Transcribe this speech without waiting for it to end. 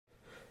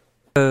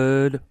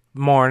Good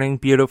morning,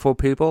 beautiful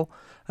people.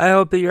 I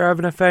hope that you're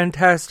having a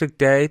fantastic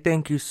day.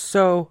 Thank you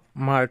so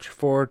much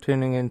for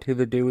tuning into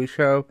The Dewey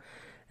Show.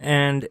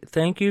 And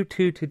thank you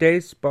to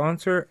today's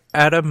sponsor,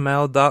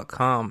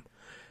 AdamMale.com.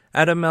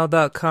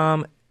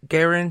 AdamMale.com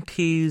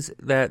guarantees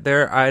that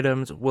their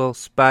items will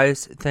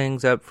spice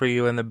things up for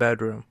you in the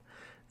bedroom.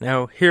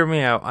 Now, hear me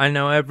out. I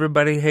know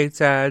everybody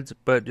hates ads,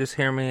 but just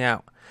hear me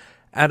out.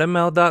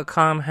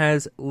 AdamMale.com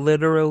has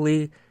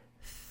literally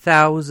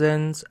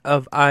thousands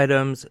of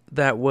items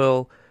that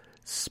will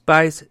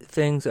spice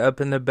things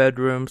up in the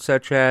bedroom,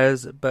 such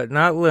as, but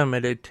not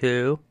limited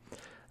to,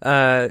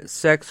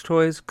 sex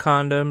toys,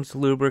 condoms,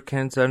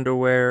 lubricants,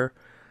 underwear,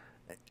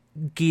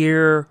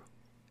 gear,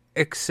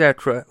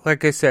 etc.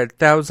 Like I said,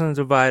 thousands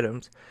of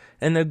items.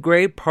 And the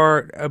great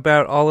part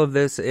about all of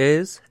this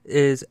is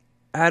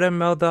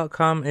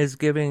AdamMale.com is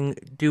giving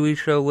Dewey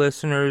Show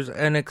listeners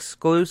an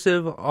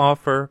exclusive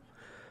offer.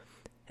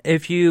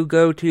 If you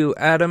go to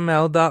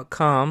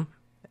AdamMale.com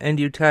and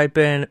you type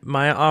in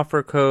my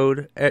offer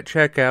code at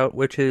checkout,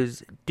 which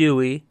is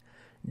Dewey,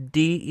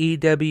 Dewey,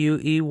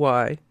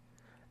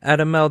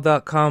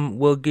 AdamMale.com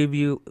will give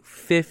you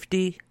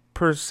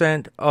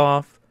 50%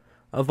 off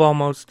of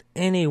almost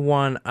any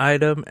one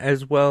item,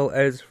 as well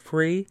as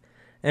free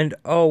and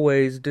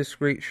always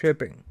discreet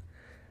shipping.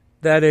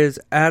 That is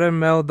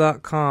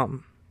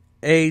AdamMale.com,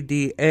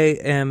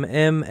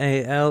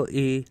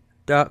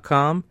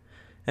 AdamMale.com.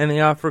 And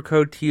the offer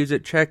code to use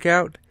at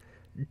checkout,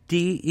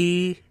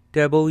 DEWEY.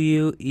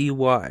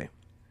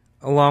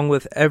 Along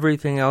with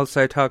everything else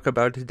I talk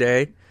about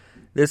today,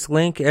 this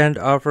link and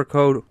offer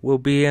code will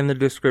be in the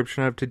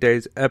description of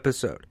today's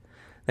episode.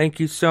 Thank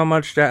you so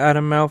much to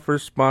Adam Male for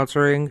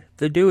sponsoring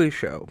The Dewey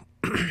Show.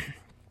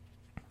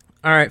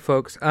 Alright,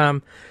 folks,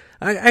 I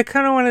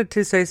kind of wanted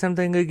to say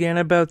something again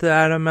about the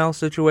Adam Male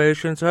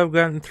situation. So I've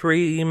gotten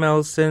 3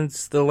 emails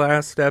since the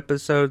last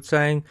episode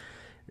saying,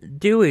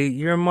 Dewey,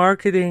 you're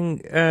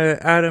marketing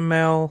Adam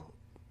Male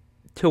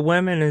to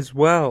women as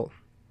well.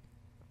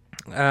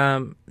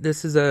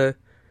 This is a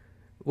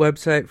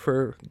website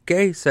for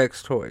gay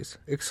sex toys,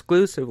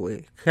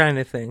 exclusively, kind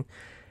of thing.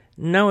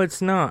 No,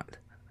 it's not.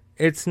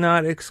 It's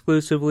not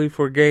exclusively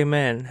for gay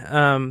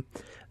men.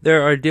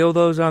 There are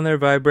dildos on their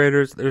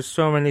vibrators. There's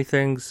so many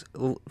things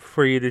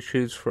for you to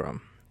choose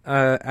from.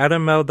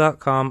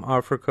 AdamMale.com,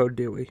 offer code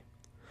Dewey.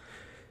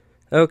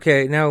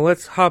 Okay, now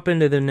let's hop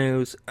into the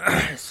news.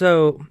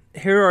 So,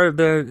 here are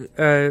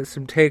the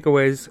some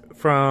takeaways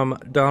from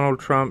Donald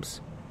Trump's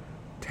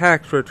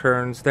tax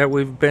returns that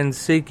we've been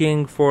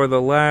seeking for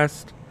the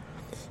last,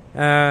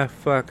 8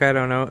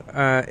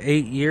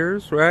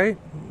 years, right?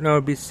 No,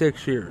 it'd be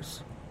 6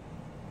 years.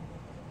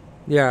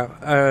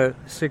 Yeah,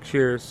 6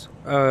 years,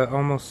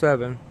 almost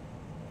 7.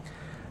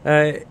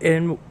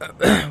 In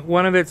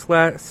one of its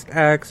last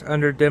acts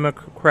under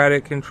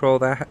Democratic control,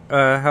 the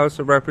House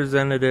of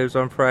Representatives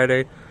on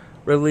Friday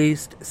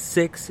released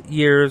 6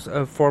 years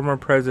of former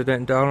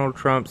President Donald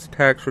Trump's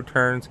tax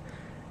returns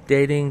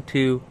dating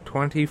to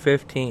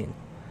 2015,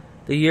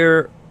 the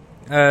year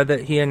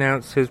that he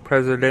announced his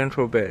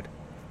presidential bid.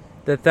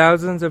 The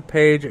thousands of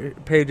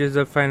pages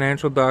of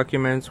financial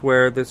documents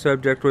where the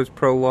subject was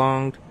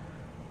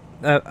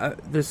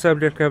the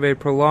subject of a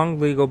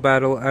prolonged legal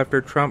battle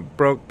after Trump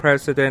broke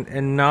precedent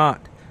in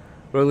not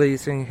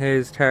releasing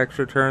his tax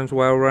returns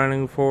while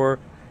running for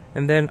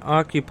and then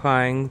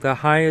occupying the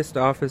highest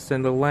office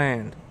in the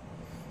land.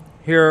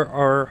 Here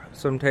are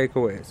some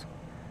takeaways.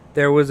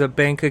 There was a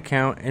bank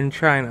account in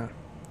China.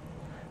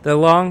 The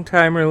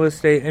longtime real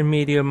estate and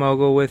media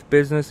mogul with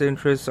business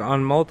interests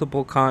on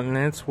multiple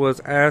continents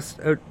was asked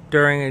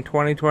during a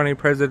 2020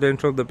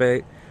 presidential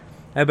debate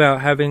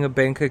about having a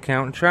bank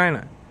account in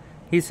China.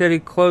 He said he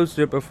closed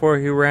it before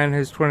he ran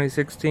his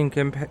 2016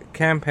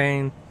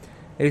 campaign,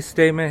 a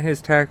statement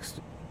his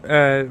tax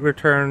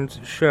returns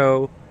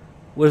show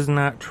was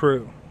not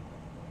true.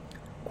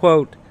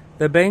 Quote,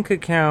 the bank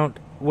account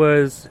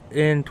was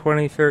in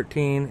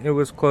 2013, it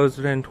was closed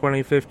in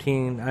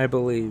 2015, I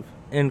believe,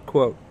 end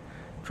quote.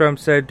 Trump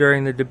said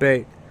during the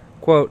debate,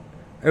 quote,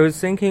 I was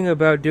thinking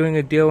about doing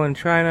a deal in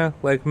China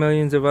like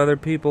millions of other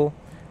people.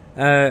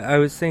 I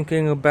was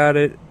thinking about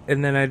it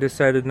and then I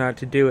decided not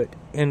to do it,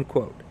 end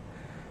quote.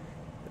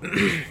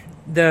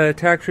 The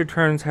tax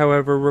returns,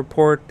 however,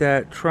 report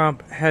that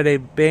Trump had a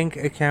bank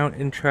account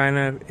in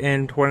China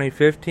in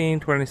 2015,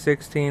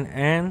 2016,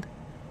 and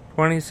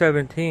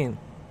 2017.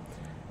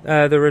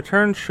 The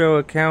returns show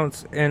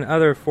accounts in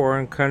other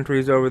foreign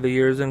countries over the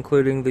years,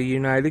 including the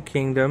United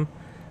Kingdom,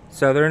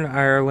 Southern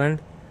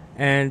Ireland,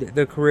 and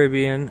the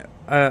Caribbean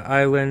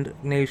island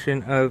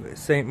nation of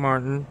St.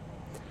 Martin.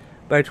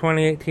 By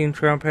 2018,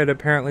 Trump had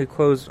apparently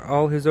closed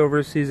all his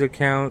overseas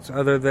accounts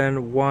other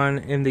than one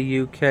in the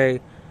UK,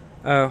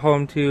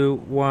 home to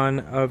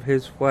one of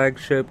his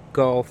flagship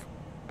golf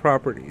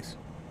properties.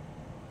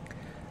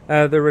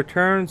 The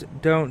returns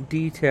don't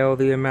detail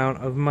the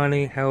amount of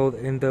money held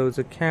in those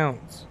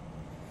accounts.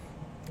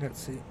 Let's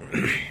see.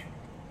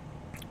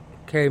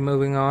 Okay,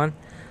 moving on.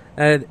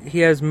 He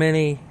has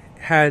many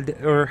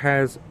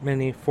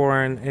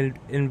foreign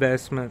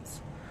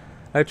investments.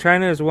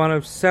 China is one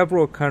of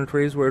several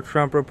countries where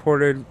Trump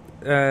reported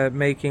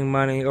making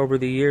money over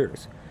the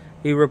years.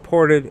 He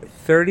reported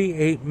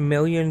 $38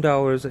 million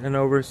in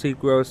overseas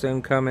gross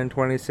income in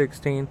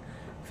 2016,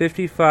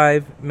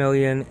 $55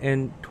 million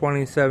in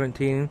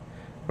 2017,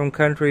 from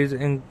countries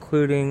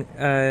including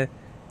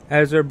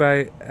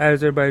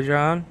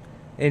Azerbaijan,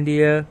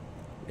 India,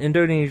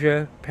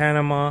 Indonesia,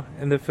 Panama,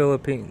 and the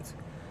Philippines,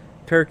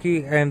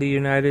 Turkey, and the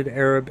United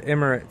Arab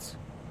Emirates.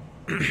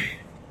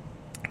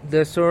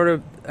 This sort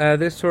of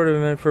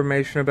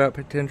information about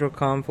potential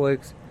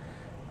conflicts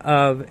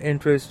of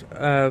interest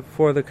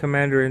for the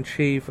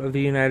Commander-in-Chief of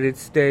the United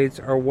States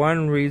are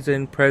one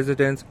reason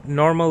presidents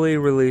normally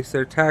release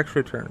their tax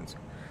returns.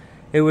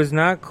 It was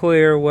not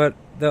clear what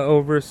that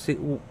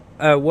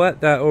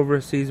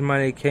overseas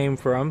money came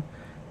from.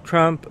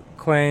 Trump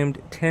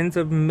claimed tens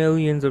of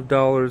millions of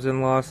dollars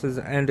in losses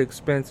and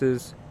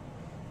expenses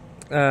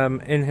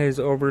in his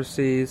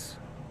overseas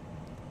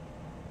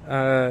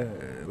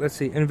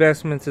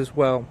investments as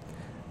well.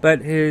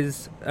 But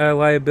his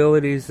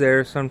liabilities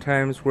there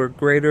sometimes were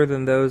greater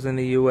than those in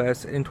the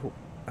U.S. In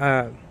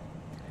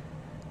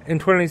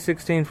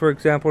 2016, for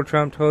example,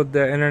 Trump told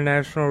the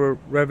International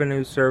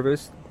Revenue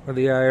Service, or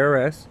the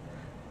IRS,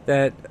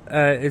 that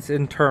it's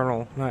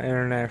internal, not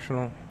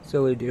international.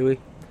 Silly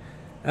Dewey.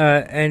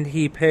 And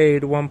he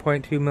paid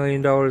 $1.2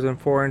 million in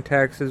foreign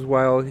taxes,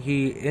 while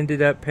he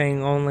ended up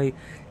paying only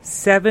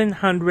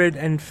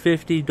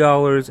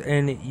 $750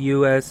 in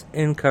U.S.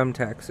 income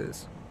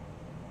taxes.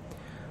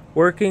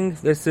 Working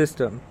the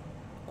system,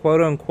 quote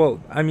unquote.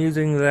 I'm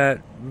using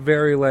that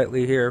very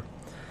lightly here.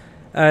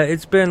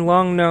 It's been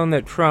long known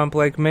that Trump,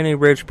 like many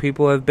rich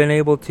people, have been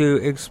able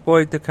to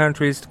exploit the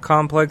country's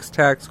complex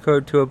tax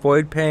code to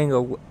avoid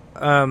paying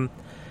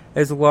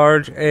as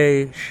large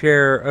a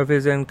share of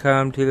his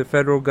income to the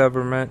federal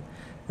government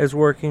as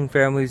working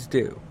families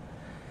do.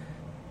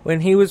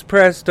 When he was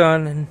pressed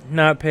on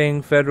not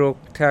paying federal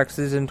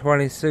taxes in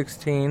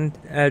 2016,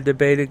 a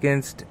debate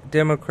against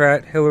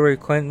Democrat Hillary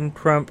Clinton,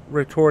 Trump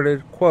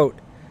retorted, quote,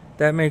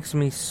 "That makes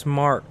me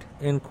smart,"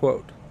 end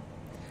quote.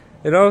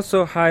 It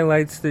also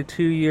highlights the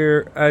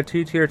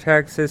two-tier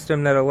tax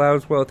system that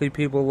allows wealthy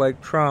people like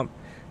Trump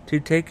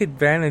to take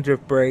advantage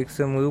of breaks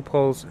and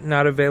loopholes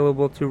not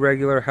available to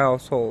regular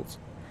households.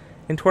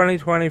 In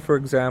 2020, for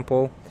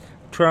example,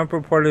 Trump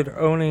reported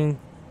owning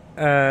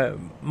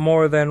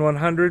more than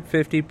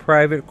 150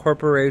 private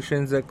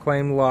corporations that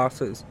claimed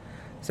losses,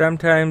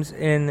 sometimes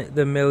in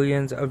the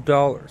millions of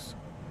dollars.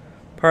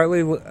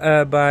 Partly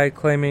by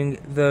claiming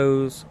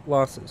those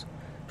losses,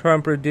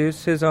 Trump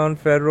reduced his own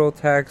federal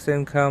tax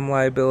income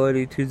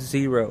liability to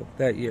zero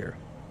that year.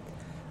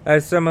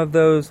 As some of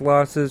those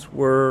losses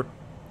were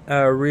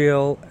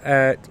real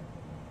at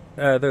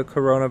the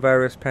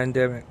coronavirus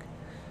pandemic,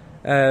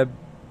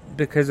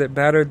 because it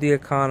battered the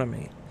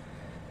economy.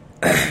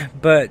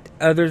 But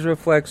others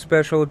reflect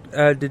special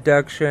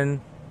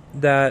deduction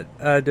that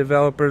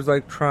developers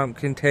like Trump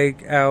can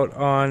take out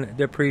on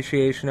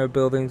depreciation of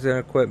buildings and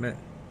equipment.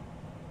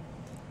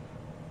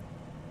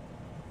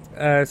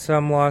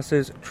 Some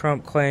losses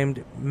Trump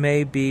claimed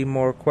may be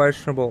more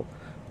questionable.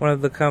 One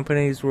of the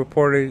companies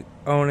reported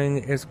owning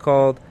is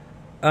called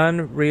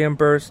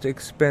Unreimbursed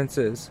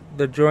Expenses.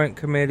 The Joint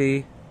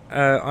Committee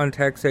on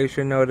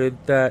Taxation noted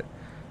that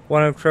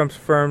one of Trump's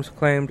firms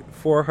claimed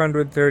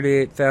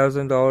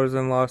 $438,000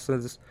 in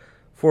losses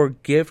for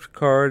gift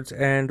cards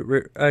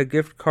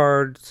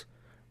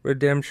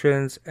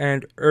redemptions,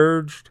 and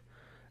urged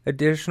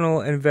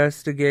additional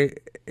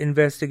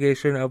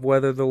investigation of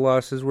whether the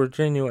losses were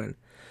genuine.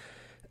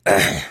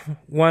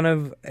 One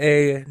of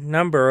a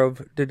number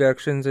of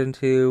deductions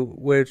into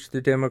which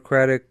the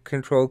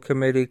Democratic-controlled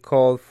committee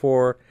called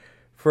for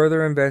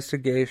further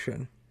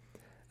investigation.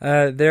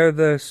 They're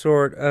the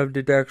sort of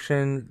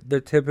deduction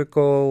the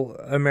typical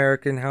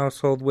American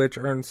household which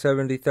earns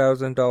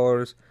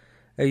 $70,000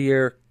 a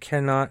year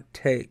cannot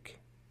take.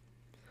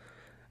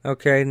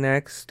 Okay,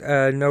 next,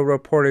 no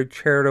reported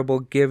charitable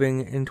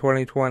giving in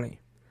 2020.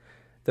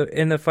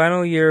 In the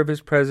final year of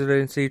his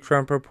presidency,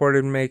 Trump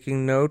reported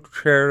making no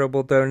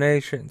charitable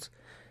donations.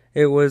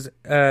 It was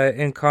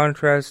in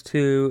contrast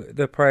to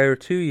the prior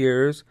 2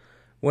 years,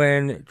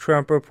 when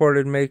Trump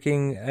reported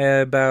making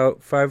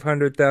about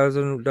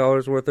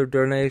 $500,000 worth of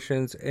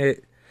donations,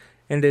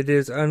 and it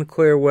is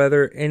unclear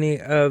whether any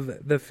of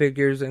the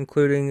figures,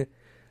 including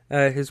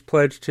his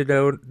pledge to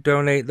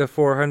donate the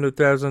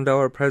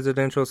 $400,000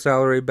 presidential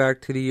salary back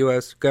to the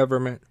U.S.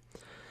 government.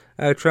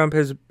 Trump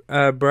has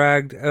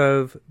bragged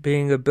of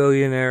being a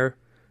billionaire,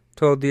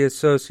 told the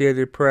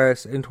Associated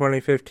Press in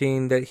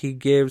 2015 that he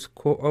gives,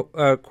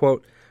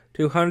 quote,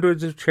 to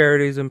hundreds of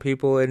charities and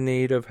people in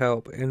need of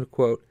help, end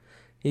quote.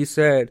 He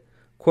said,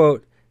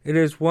 quote, "It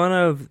is one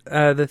of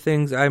the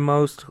things I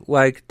most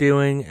like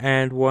doing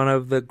and one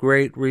of the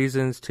great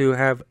reasons to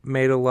have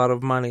made a lot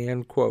of money,"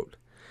 end quote.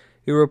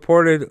 He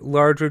reported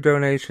larger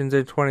donations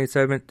in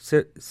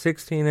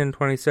 2016 and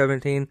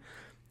 2017,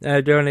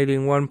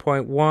 donating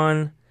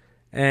 1.1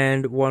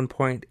 and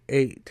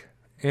 1.8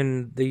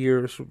 in the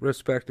years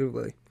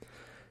respectively.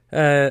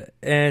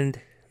 And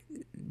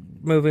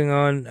moving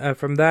on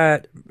from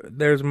that,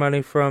 there's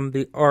money from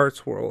the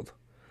arts world.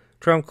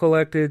 Trump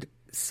collected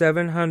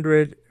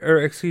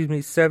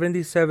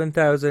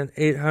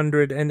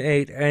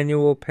 77,808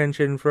 annual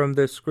pension from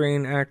the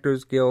Screen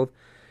Actors Guild,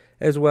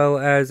 as well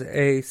as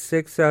a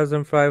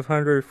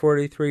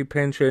 6,543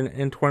 pension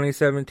in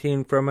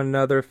 2017 from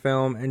another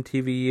film and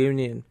TV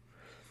union,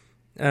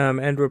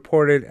 and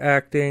reported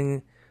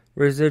acting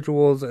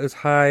residuals as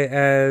high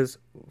as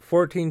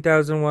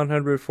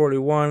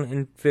 14,141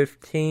 in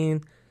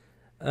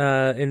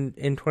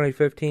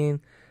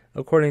 2015,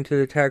 according to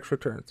the tax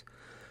returns.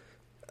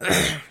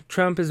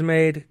 Trump has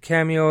made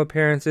cameo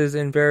appearances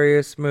in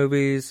various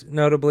movies,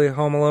 notably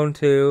Home Alone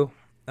 2,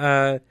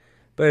 but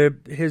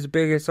his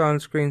biggest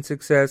on-screen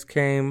success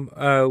came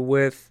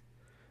with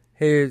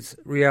his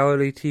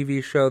reality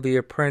TV show The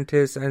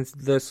Apprentice and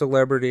The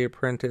Celebrity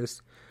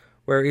Apprentice,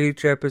 where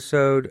each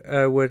episode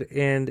would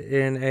end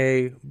in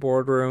a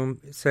boardroom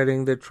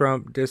setting the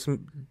Trump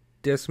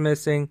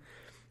dismissing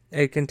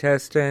a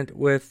contestant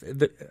with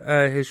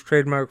his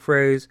trademark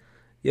phrase,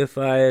 "You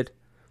fired."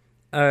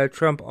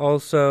 Trump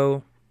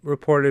also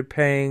reported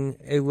paying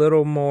a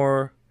little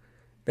more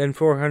than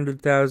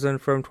 $400,000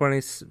 from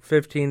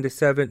 2015 to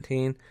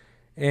 17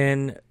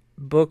 in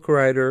book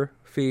writer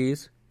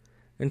fees.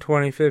 In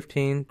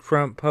 2015,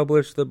 Trump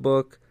published the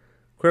book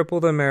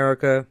 "Crippled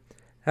America: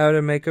 How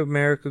to Make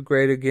America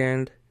Great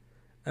Again"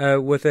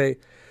 with a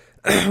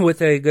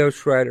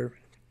ghostwriter.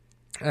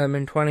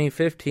 In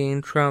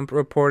 2015, Trump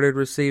reported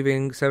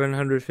receiving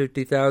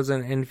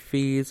 $750,000 in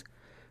fees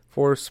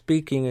for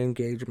speaking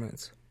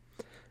engagements.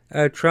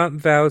 Trump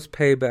vows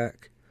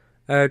payback.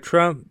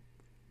 Trump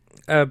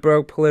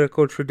broke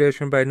political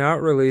tradition by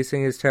not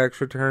releasing his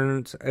tax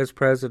returns as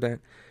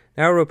president.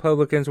 Now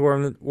Republicans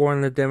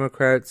warn the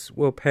Democrats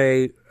will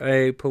pay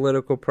a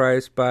political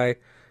price by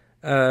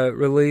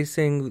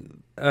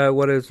releasing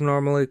what is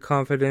normally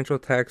confidential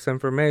tax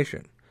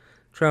information.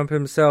 Trump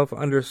himself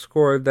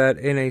underscored that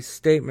in a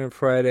statement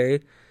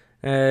Friday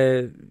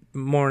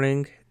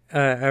morning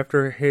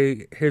after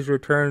his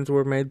returns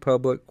were made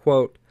public,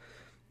 quote,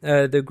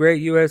 "The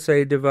great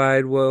USA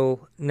divide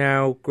will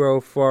now grow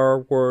far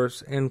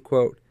worse," end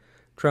quote.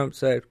 Trump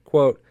said,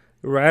 quote,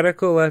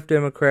 "Radical left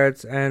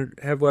Democrats and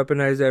have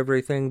weaponized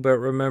everything, but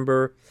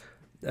remember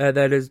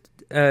that is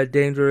a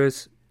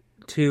dangerous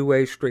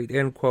two-way street,"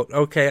 end quote.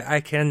 Okay,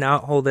 I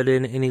cannot hold it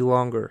in any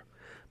longer.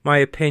 My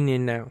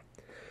opinion now.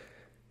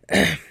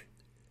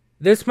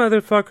 This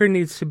motherfucker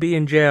needs to be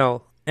in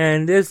jail.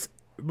 And this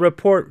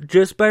report,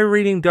 just by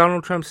reading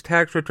Donald Trump's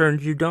tax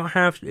returns, you don't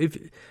have to,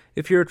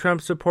 if you're a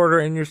Trump supporter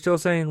and you're still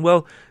saying,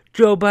 well,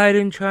 Joe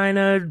Biden,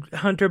 China,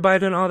 Hunter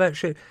Biden, all that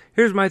shit.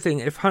 Here's my thing.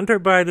 If Hunter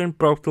Biden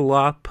broke the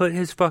law, put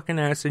his fucking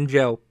ass in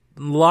jail.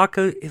 Lock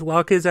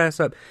his ass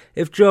up.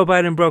 If Joe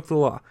Biden broke the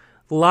law,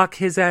 lock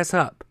his ass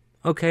up.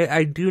 Okay?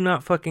 I do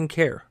not fucking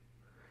care.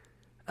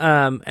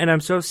 And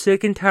I'm so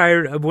sick and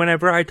tired of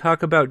whenever I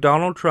talk about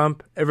Donald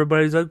Trump,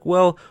 everybody's like,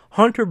 well,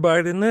 Hunter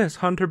Biden this,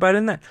 Hunter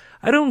Biden that.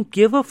 I don't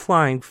give a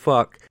flying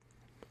fuck.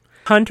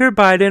 Hunter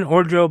Biden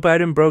or Joe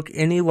Biden broke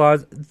any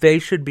laws, they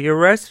should be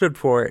arrested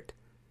for it.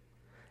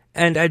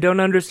 And I don't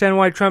understand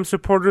why Trump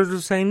supporters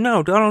are saying,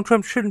 no, Donald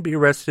Trump shouldn't be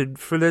arrested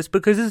for this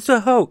because it's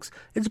a hoax.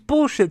 It's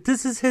bullshit.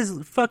 This is his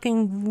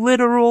fucking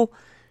literal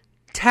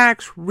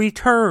tax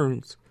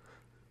returns.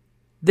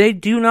 They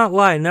do not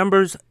lie.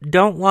 Numbers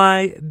don't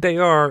lie. They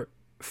are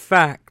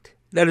fact.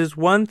 That is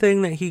one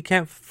thing that he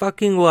can't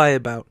fucking lie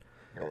about.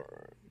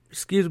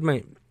 Excuse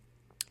me.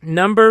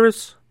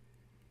 Numbers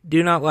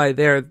do not lie.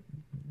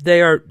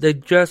 They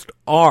just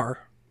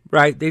are,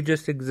 right? They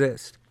just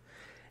exist.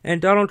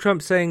 And Donald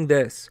Trump saying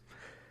this,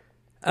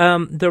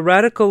 the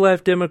radical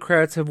left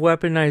Democrats have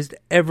weaponized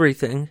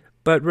everything,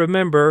 but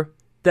remember,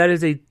 that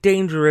is a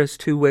dangerous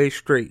two-way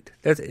street.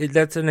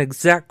 That's an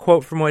exact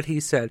quote from what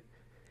he said.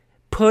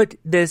 Put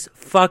this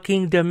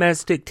fucking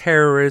domestic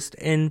terrorist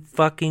in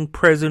fucking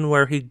prison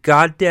where he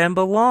goddamn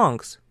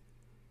belongs.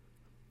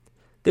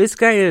 This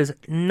guy is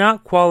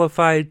not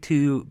qualified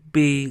to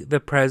be the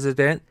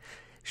president.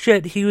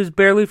 Shit, he was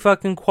barely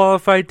fucking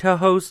qualified to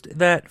host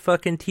that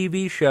fucking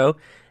TV show,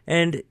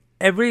 and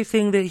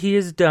everything that he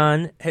has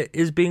done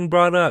is being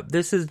brought up.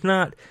 This is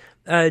not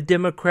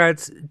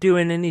Democrats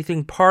doing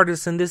anything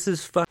partisan. This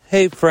is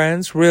Hey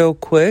friends, real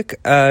quick,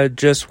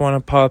 just want to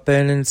pop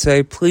in and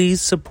say,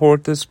 please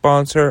support the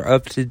sponsor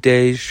of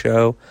today's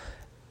show,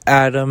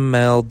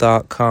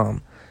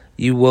 AdamMail.com.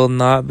 You will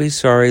not be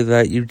sorry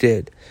that you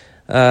did.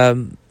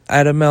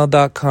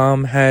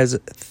 AdamMail.com has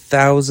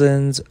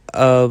thousands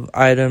of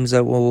items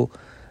that will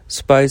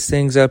spice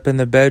things up in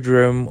the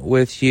bedroom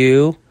with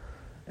you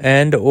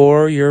and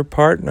or your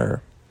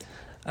partner.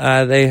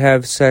 They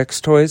have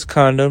sex toys,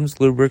 condoms,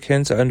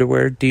 lubricants,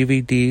 underwear,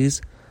 DVDs.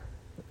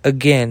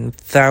 Again,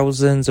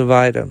 thousands of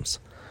items.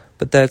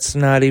 But that's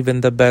not even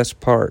the best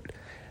part.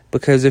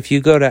 Because if you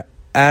go to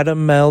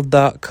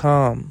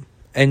AdamMail.com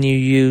and you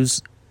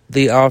use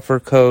the offer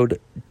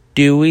code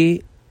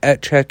DEWEY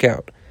at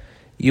checkout,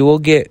 you will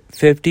get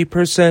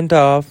 50%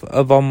 off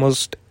of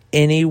almost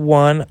any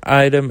one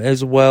item,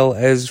 as well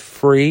as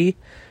free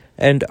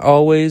and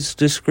always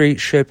discreet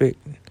shipping.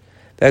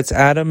 That's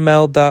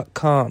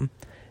adammale.com,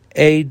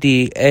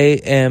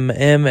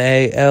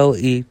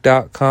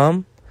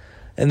 ADAMMALE.com.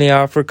 And the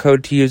offer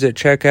code to use at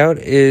checkout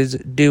is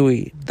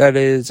DEWEY. That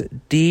is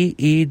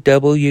DEWEY.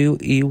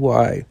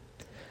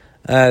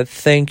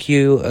 Thank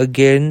you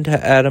again to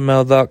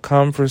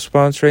adammale.com for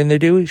sponsoring The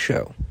Dewey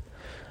Show.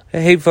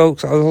 Hey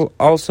folks,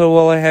 also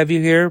while I have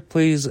you here,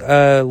 please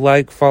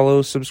like,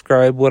 follow,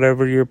 subscribe,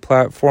 whatever your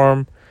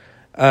platform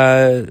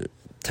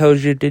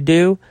tells you to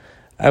do.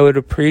 I would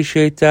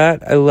appreciate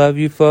that. I love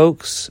you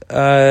folks.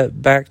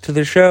 Back to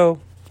the show.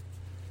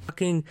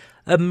 Fucking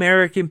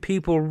American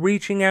people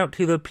reaching out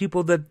to the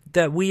people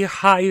that we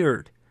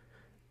hired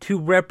to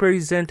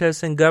represent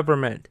us in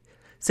government,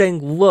 saying,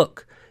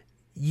 look,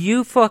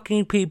 you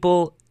fucking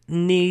people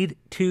need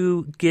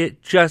to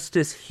get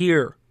justice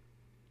here,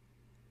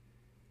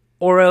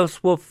 or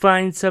else we'll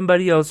find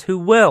somebody else who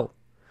will.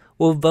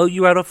 We'll vote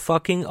you out of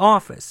fucking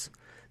office.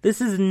 This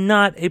is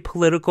not a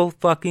political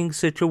fucking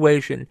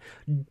situation.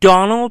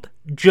 Donald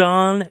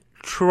John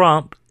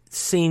Trump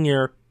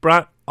Sr.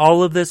 brought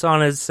all of this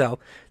on himself.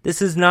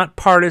 This is not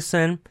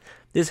partisan.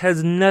 This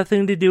has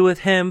nothing to do with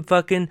him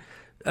fucking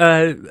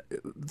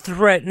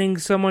threatening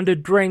someone to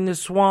drain the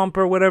swamp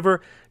or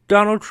whatever.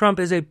 Donald Trump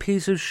is a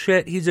piece of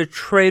shit. He's a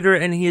traitor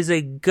and he is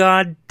a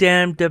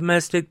goddamn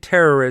domestic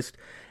terrorist.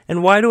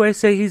 And why do I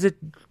say he's a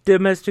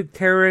domestic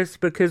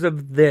terrorist? Because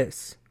of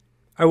this.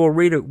 I will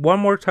read it one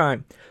more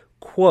time.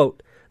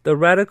 Quote, the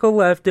radical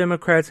left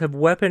Democrats have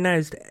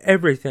weaponized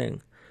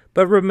everything.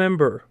 But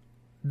remember,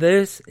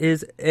 this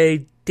is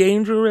a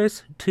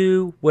dangerous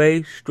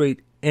two-way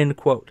street, end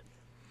quote.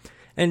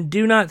 And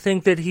do not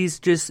think that he's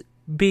just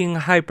being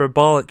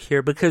hyperbolic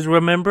here, because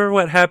remember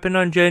what happened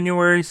on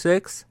January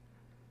 6th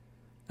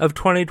of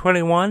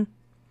 2021?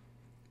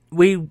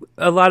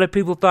 A lot of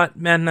people thought,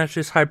 man, that's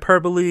just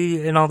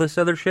hyperbole and all this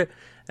other shit.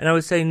 And I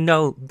would say,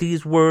 no,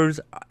 these words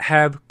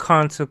have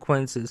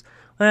consequences.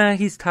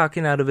 He's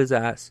talking out of his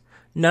ass.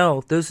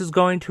 No, this is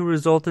going to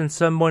result in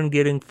someone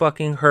getting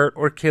fucking hurt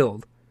or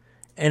killed.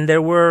 And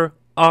there were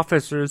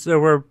officers, there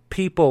were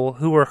people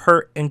who were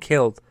hurt and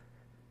killed.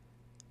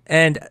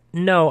 And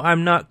no,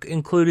 I'm not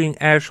including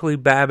Ashley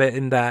Babbitt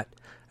in that.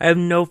 I have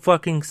no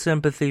fucking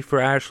sympathy for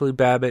Ashley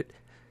Babbitt.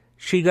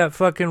 She got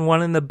fucking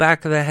one in the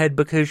back of the head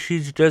because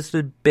she's just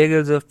as big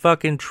as a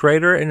fucking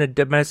traitor and a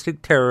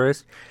domestic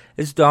terrorist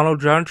as Donald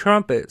John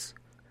Trump is.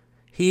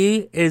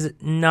 He is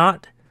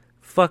not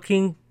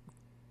fucking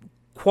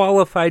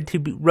qualified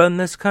to run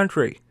this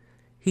country.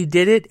 He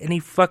did it and he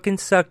fucking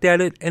sucked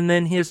at it, and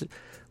then his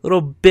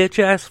little bitch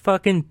ass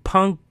fucking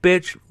punk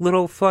bitch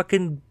little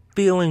fucking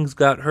feelings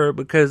got hurt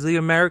because the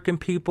American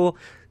people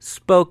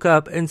spoke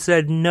up and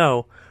said,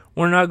 no,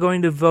 we're not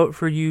going to vote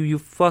for you, you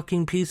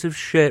fucking piece of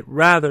shit.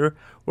 Rather,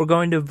 we're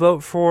going to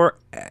vote for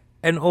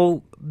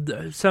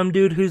some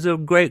dude who's a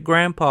great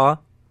grandpa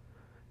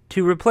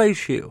to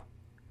replace you.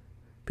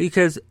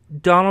 Because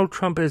Donald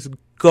Trump is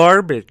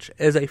garbage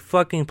as a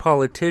fucking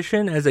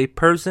politician, as a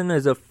person,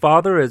 as a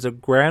father, as a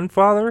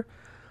grandfather.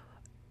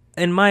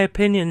 In my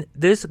opinion,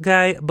 this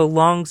guy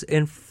belongs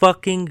in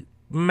fucking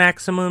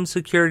maximum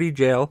security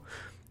jail.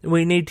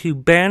 We need to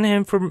ban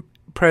him from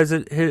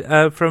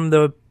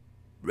the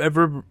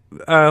ever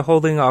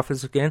holding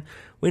office again.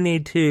 We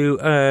need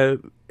to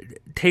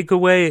take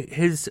away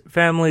his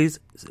family's,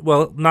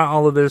 well, not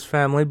all of his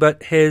family,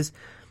 but his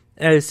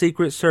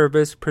Secret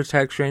Service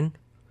protection.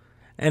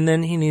 And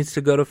then he needs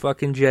to go to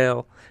fucking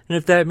jail. And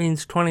if that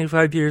means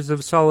 25 years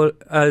of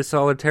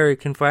solitary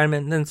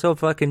confinement, then so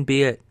fucking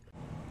be it.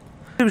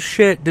 This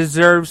shit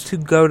deserves to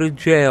go to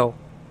jail.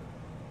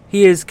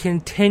 He is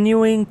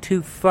continuing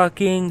to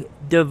fucking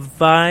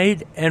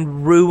divide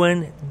and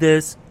ruin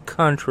this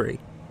country.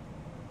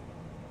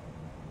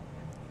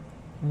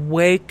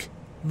 Wake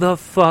the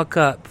fuck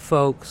up,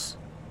 folks.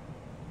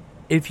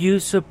 If you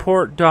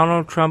support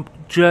Donald Trump,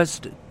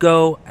 just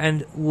go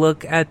and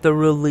look at the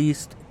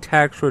released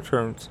tax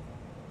returns.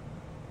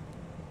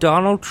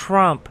 Donald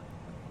Trump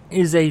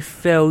is a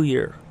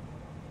failure.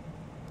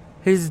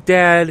 His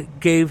dad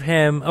gave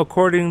him,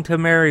 according to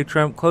Mary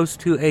Trump, close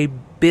to $1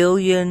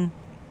 billion.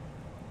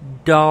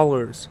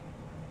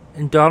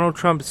 And Donald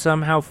Trump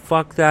somehow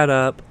fucked that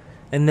up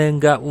and then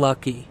got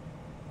lucky.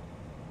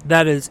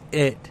 That is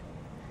it.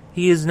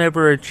 He has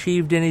never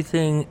achieved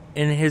anything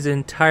in his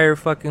entire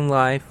fucking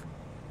life,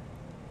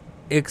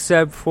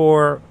 except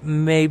for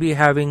maybe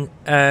having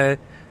a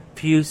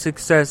few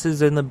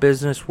successes in the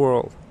business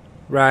world,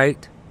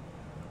 right?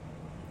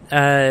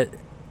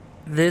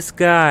 This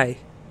guy,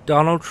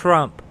 Donald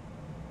Trump,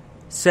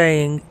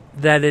 saying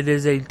that it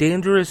is a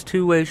dangerous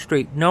two-way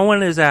street. No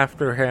one is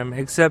after him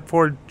except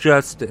for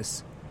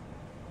justice.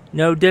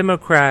 No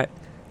Democrat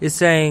is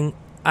saying,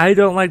 I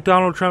don't like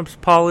Donald Trump's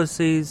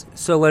policies,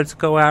 so let's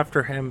go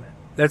after him.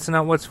 That's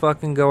not what's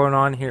fucking going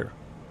on here.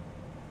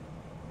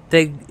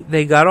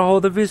 They got a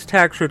hold of his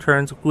tax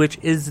returns, which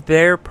is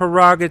their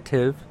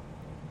prerogative.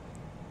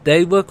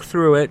 They looked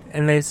through it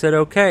and they said,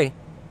 okay,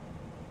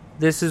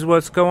 this is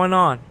what's going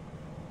on.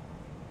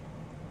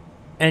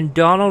 And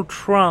Donald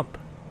Trump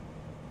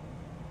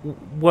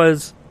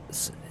was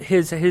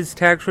his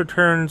tax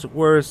returns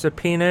were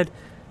subpoenaed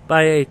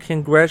by a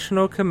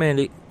congressional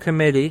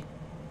committee.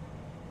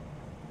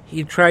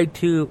 He tried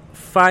to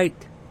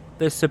fight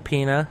the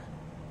subpoena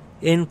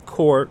in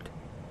court,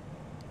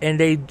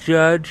 and a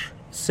judge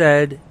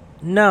said,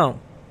 no,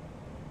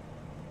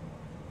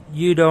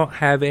 you don't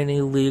have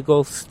any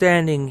legal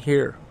standing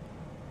here.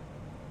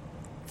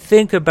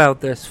 Think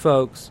about this,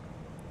 folks.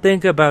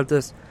 Think about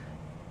this.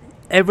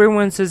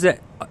 Everyone says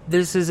that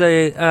this is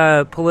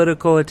a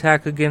political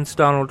attack against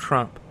Donald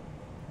Trump.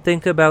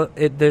 Think about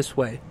it this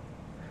way.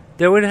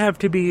 There would have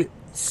to be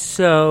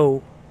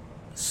so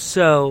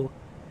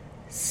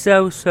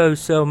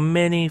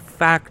many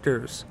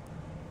factors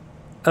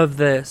of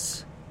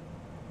this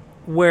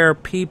where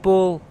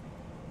people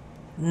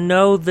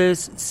know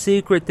this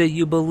secret that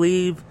you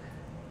believe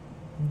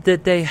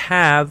that they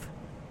have,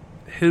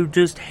 who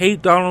just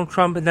hate Donald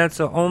Trump, and that's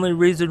the only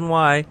reason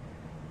why.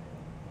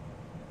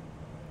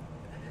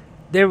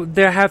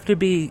 There have to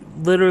be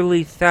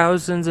literally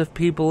thousands of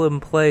people in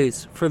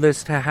place for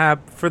this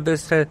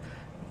to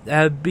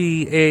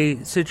be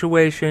a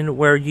situation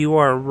where you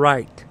are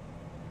right.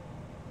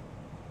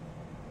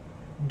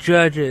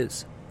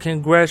 Judges,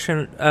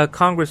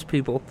 Congress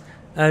people,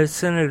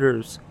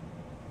 senators,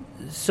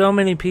 so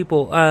many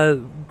people,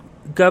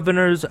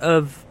 governors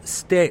of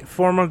state,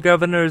 former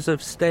governors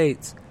of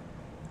states,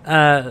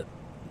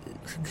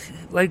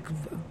 like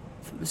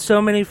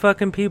so many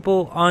fucking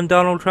people on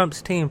Donald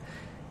Trump's team.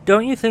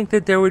 Don't you think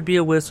that there would be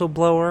a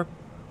whistleblower,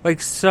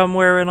 like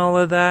somewhere in all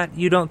of that?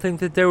 You don't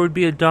think that there would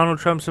be a Donald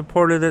Trump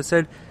supporter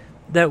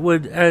that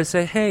would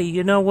say, hey,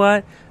 you know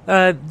what?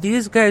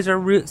 These guys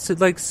are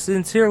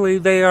sincerely,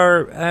 they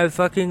are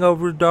fucking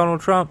over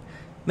Donald Trump,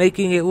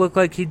 making it look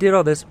like he did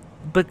all this.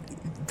 But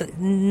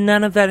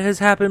none of that has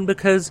happened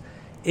because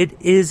it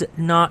is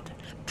not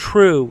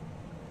true.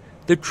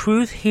 The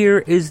truth here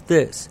is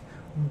this: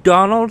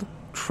 Donald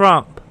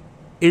Trump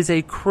is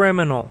a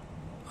criminal,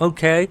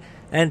 okay?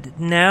 And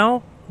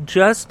now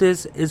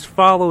justice is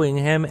following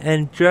him,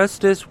 and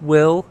justice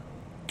will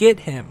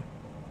get him.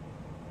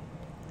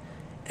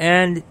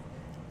 And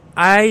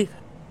I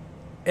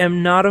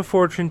am not a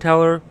fortune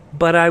teller,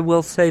 but I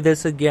will say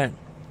this again.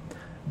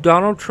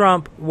 Donald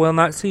Trump will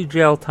not see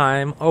jail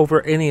time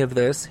over any of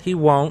this. He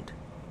won't.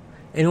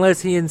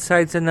 Unless he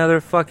incites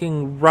another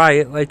fucking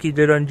riot like he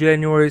did on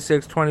January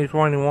 6,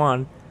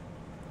 2021.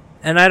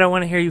 And I don't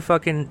want to hear you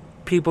fucking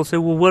people say,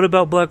 well, what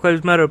about Black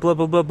Lives Matter, blah,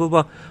 blah, blah, blah,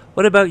 blah.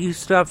 What about you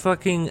stop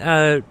fucking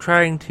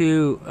trying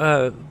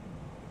to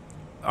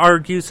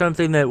argue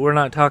something that we're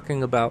not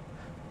talking about?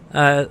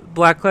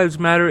 Black Lives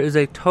Matter is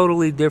a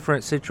totally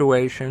different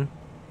situation.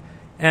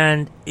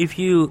 And if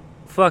you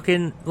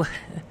fucking...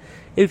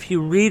 if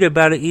you read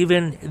about it,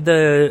 even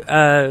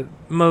the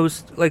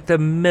most, like the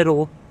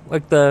middle,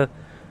 like the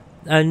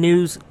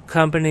news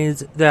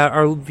companies that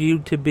are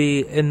viewed to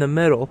be in the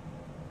middle,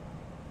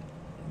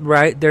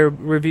 right? They're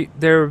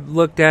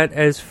looked at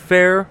as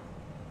fair.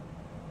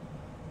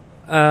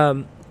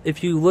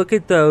 If you look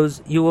at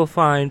those, you will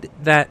find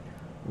that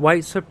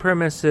white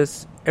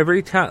supremacists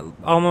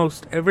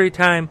almost every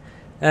time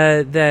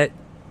that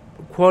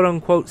quote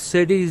unquote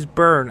cities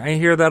burn. I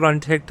hear that on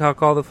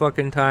TikTok all the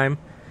fucking time.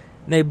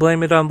 And they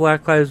blame it on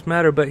Black Lives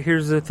Matter, but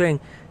here's the thing.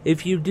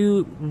 If you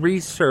do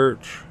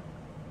research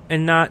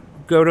and not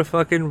go to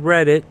fucking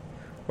Reddit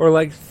or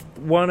like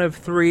one of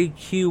 3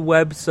 Q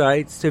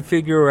websites to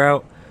figure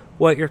out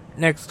what your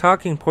next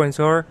talking points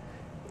are,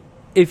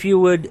 if you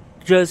would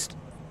just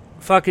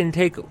fucking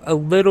take a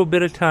little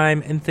bit of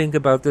time and think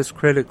about this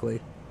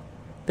critically.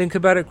 Think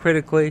about it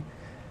critically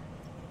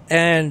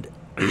and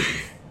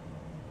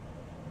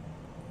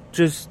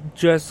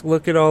just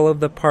look at all of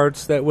the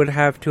parts that would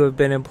have to have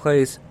been in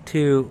place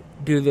to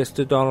do this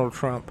to Donald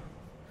Trump.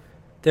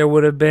 There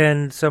would have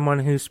been someone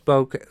who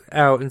spoke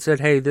out and said,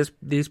 hey,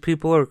 these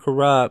people are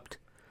corrupt.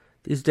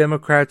 These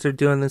Democrats are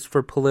doing this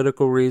for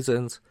political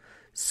reasons.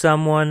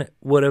 Someone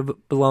would have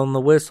blown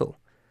the whistle.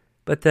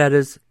 But that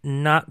is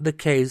not the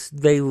case.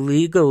 They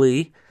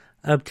legally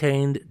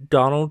obtained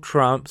Donald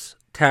Trump's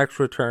tax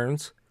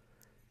returns.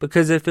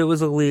 Because if it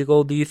was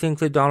illegal, do you think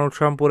that Donald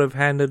Trump would have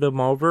handed them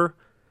over?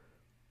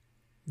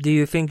 Do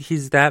you think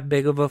he's that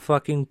big of a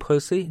fucking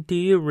pussy? Do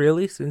you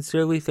really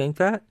sincerely think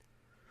that?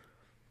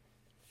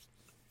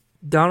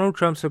 Donald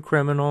Trump's a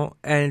criminal,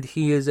 and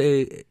he is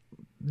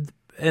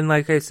and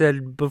like I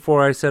said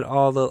before, I said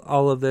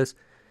all of this,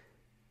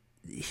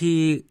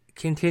 he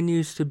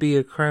continues to be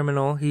a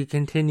criminal. He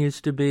continues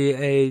to be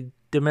a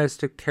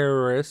domestic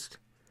terrorist,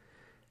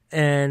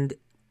 and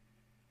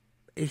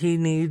he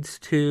needs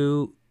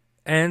to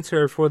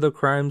answer for the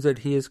crimes that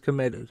he has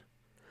committed,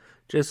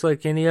 just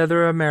like any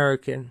other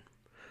American.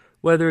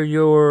 Whether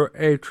you're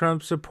a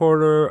Trump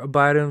supporter, a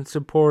Biden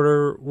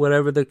supporter,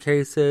 whatever the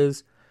case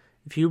is,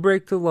 if you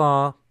break the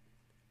law,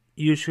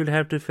 you should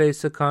have to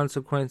face the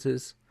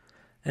consequences.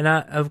 And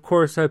of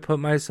course, I put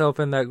myself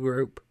in that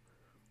group.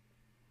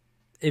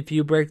 If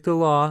you break the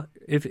law,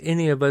 if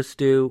any of us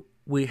do,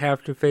 we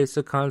have to face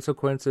the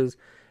consequences.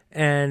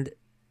 And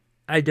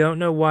I don't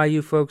know why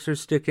you folks are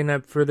sticking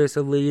up for this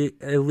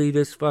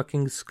elitist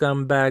fucking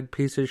scumbag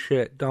piece of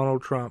shit,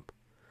 Donald Trump.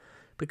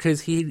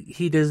 Because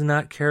he does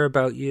not care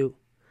about you.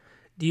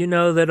 Do you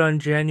know that on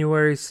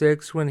January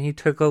 6th, when he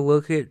took a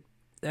look at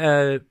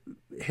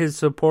his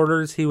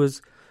supporters, he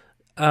was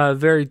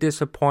very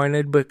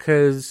disappointed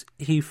because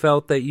he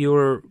felt that you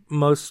were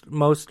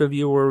most of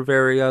you were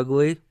very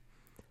ugly?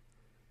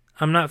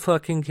 I'm not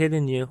fucking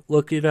kidding you.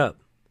 Look it up.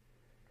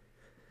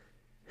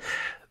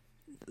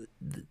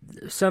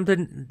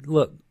 Something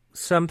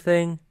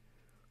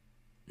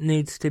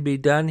needs to be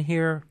done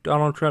here.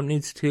 Donald Trump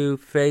needs to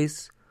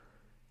face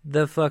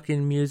the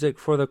fucking music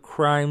for the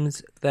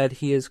crimes that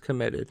he has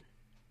committed.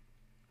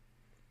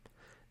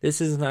 This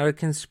is not a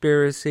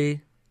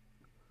conspiracy.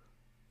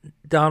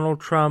 Donald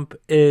Trump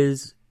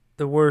is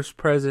the worst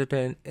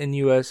president in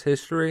U.S.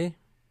 history.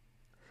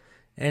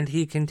 And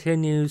he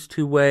continues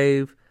to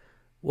wave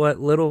what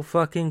little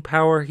fucking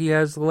power he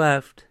has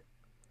left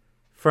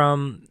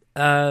from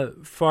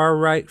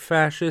far-right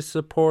fascist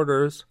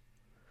supporters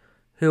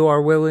who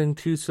are willing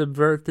to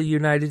subvert the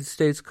United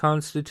States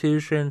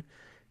Constitution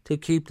to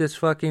keep this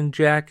fucking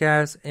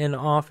jackass in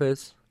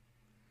office.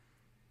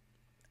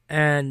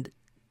 And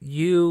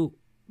you...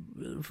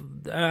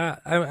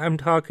 I'm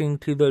talking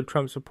to the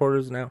Trump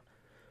supporters now.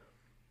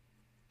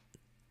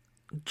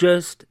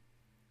 Just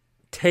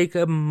take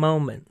a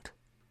moment.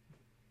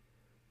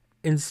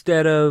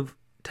 Instead of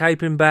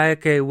typing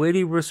back a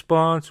witty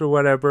response or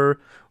whatever.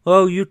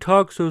 Oh, you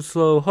talk so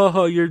slow.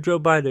 Haha, you're Joe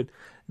Biden.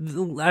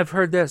 I've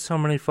heard that so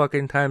many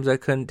fucking times I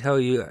couldn't tell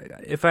you.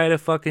 If I had a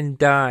fucking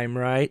dime,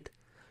 right?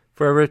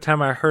 For every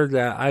time I heard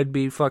that, I'd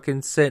be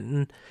fucking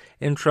sitting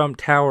in Trump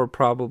Tower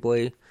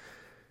probably.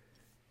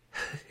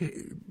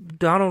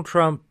 Donald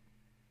Trump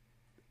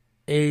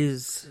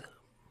is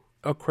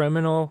a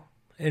criminal,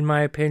 in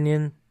my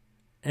opinion.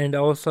 And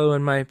also,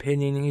 in my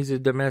opinion, he's a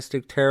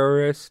domestic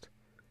terrorist.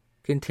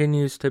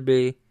 Continues to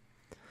be.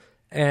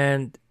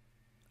 And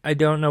I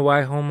don't know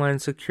why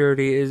Homeland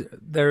Security is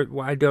there.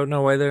 I don't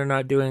know why they're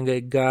not doing a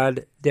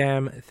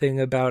goddamn thing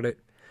about it.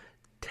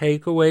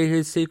 Take away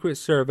his Secret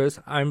Service.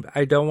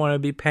 I don't want to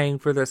be paying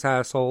for this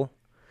asshole.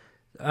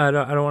 I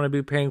don't want to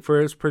be paying for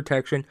his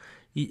protection.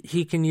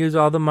 He can use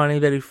all the money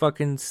that he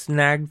fucking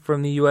snagged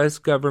from the U.S.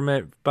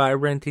 government by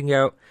renting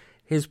out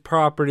his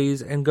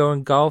properties and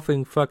going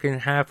golfing fucking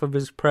half of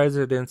his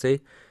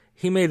presidency.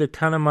 He made a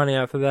ton of money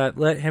off of that.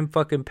 Let him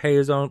fucking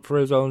pay for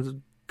his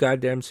own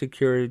goddamn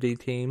security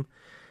team.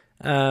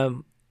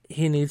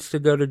 He needs to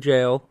go to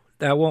jail.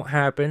 That won't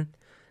happen.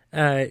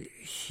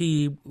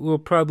 He will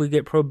probably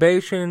get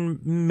probation,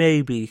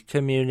 maybe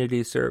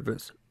community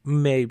service.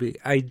 Maybe.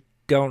 I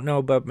don't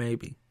know, but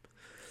maybe.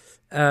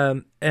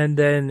 And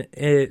then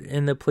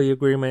in the plea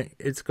agreement,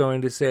 it's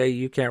going to say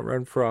you can't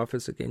run for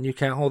office again. You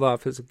can't hold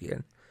office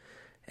again.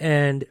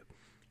 And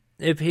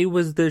if he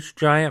was this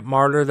giant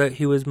martyr that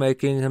he was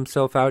making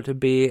himself out to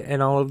be,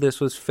 and all of this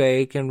was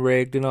fake and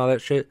rigged and all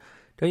that shit,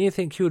 don't you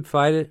think he would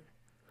fight it?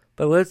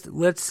 But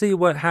let's see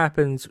what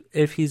happens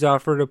if he's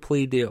offered a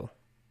plea deal.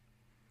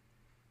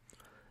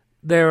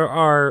 There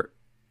are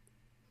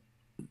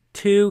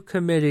 2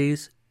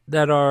 committees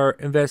that are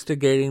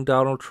investigating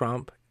Donald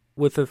Trump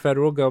with the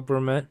federal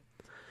government.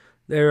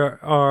 There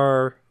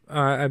are,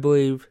 I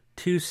believe,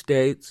 2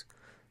 states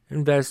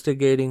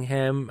investigating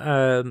him.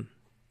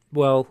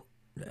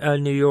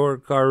 New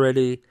York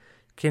already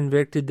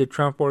convicted the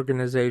Trump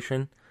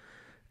Organization.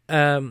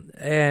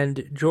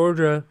 And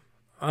Georgia,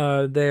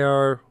 they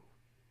are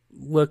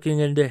looking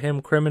into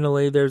him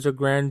criminally. There's a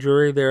grand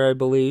jury there, I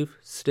believe,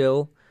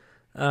 still.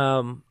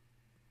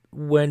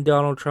 When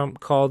Donald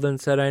Trump called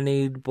and said, I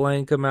need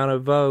blank amount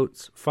of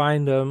votes,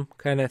 find them,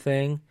 kind of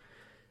thing.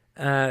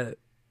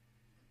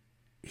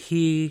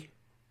 He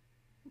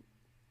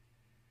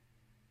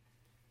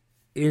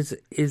has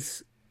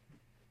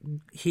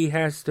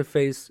to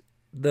face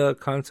the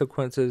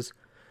consequences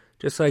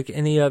just like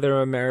any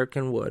other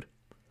American would.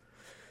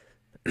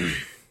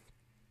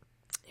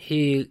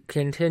 He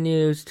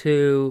continues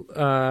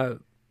to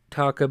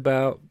talk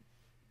about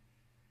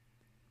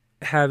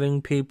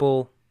having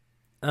people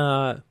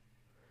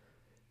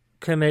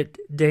commit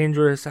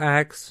dangerous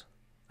acts.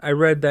 I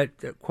read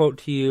that quote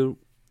to you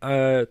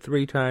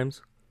 3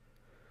 times.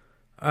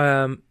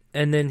 And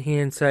then he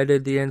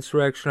incited the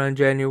insurrection on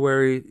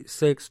January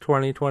 6,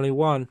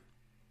 2021.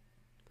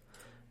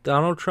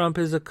 Donald Trump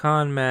is a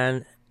con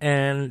man,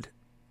 and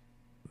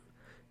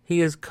he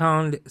has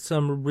conned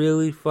some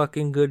really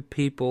fucking good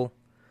people,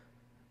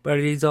 but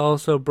he's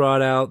also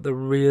brought out the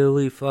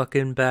really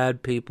fucking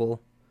bad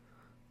people.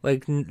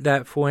 Like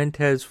that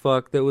Fuentes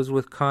fuck that was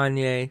with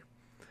Kanye.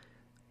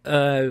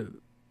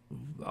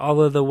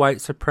 All of the white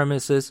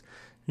supremacists.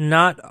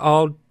 Not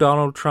all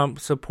Donald Trump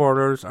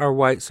supporters are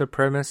white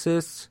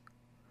supremacists,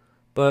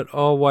 but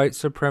all white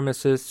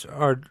supremacists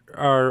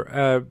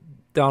are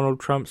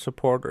Donald Trump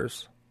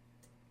supporters.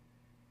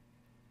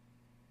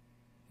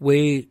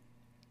 We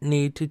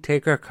need to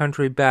take our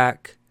country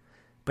back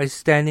by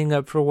standing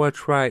up for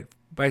what's right,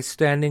 by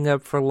standing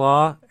up for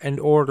law and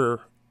order,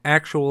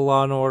 actual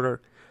law and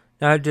order,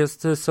 not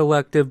just the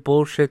selective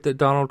bullshit that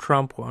Donald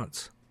Trump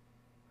wants.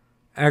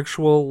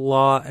 Actual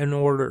law and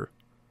order.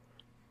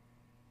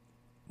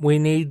 We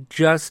need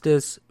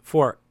justice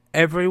for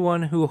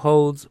everyone who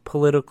holds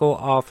political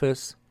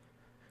office,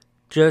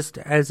 just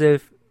as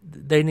if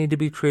they need to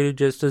be treated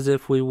just as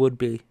if we would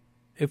be,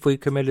 if we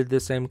committed the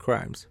same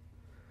crimes.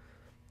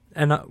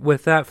 And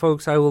with that,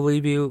 folks, I will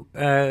leave you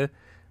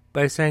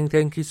by saying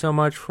thank you so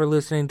much for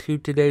listening to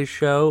today's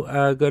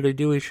show. Go to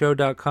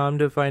DeweyShow.com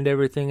to find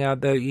everything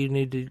out that you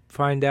need to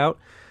find out.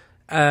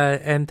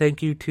 And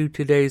thank you to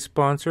today's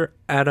sponsor,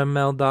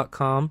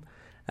 AdamMale.com.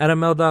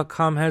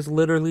 AdamMale.com has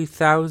literally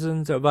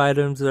thousands of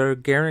items that are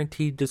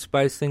guaranteed to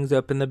spice things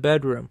up in the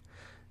bedroom.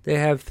 They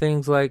have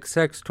things like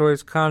sex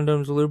toys,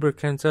 condoms,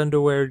 lubricants,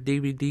 underwear,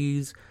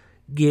 DVDs,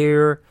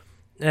 gear,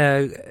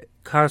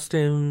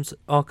 costumes,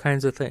 all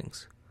kinds of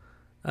things.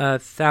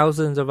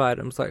 Thousands of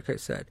items, like I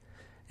said.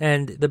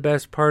 And the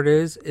best part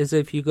is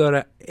if you go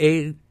to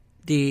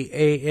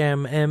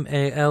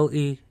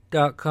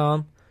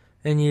ADAMMALE.com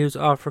and use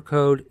offer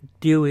code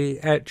DEWEY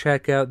at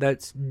checkout,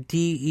 that's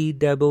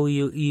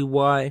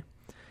DEWEY,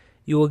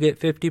 you will get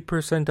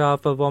 50%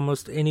 off of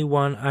almost any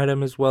one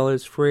item as well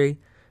as free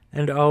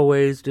and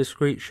always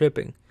discreet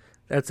shipping.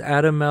 That's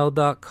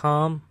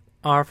AdamMale.com,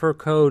 offer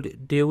code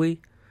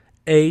DEWEY,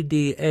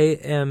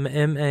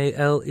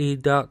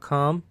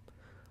 ADAMMALE.com,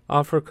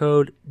 offer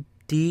code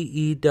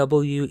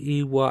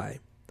DEWEY.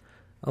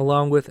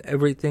 Along with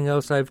everything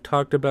else I've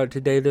talked about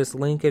today, this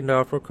link and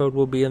offer code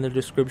will be in the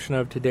description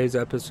of today's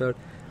episode.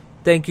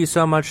 Thank you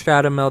so much to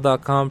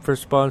AdamMale.com for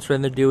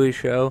sponsoring The Dewey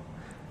Show.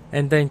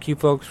 And thank you,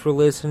 folks, for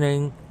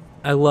listening.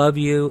 I love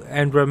you.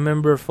 And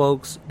remember,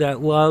 folks,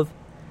 that love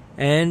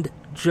and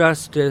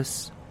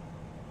justice,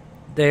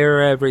 they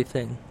are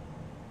everything.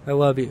 I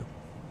love you.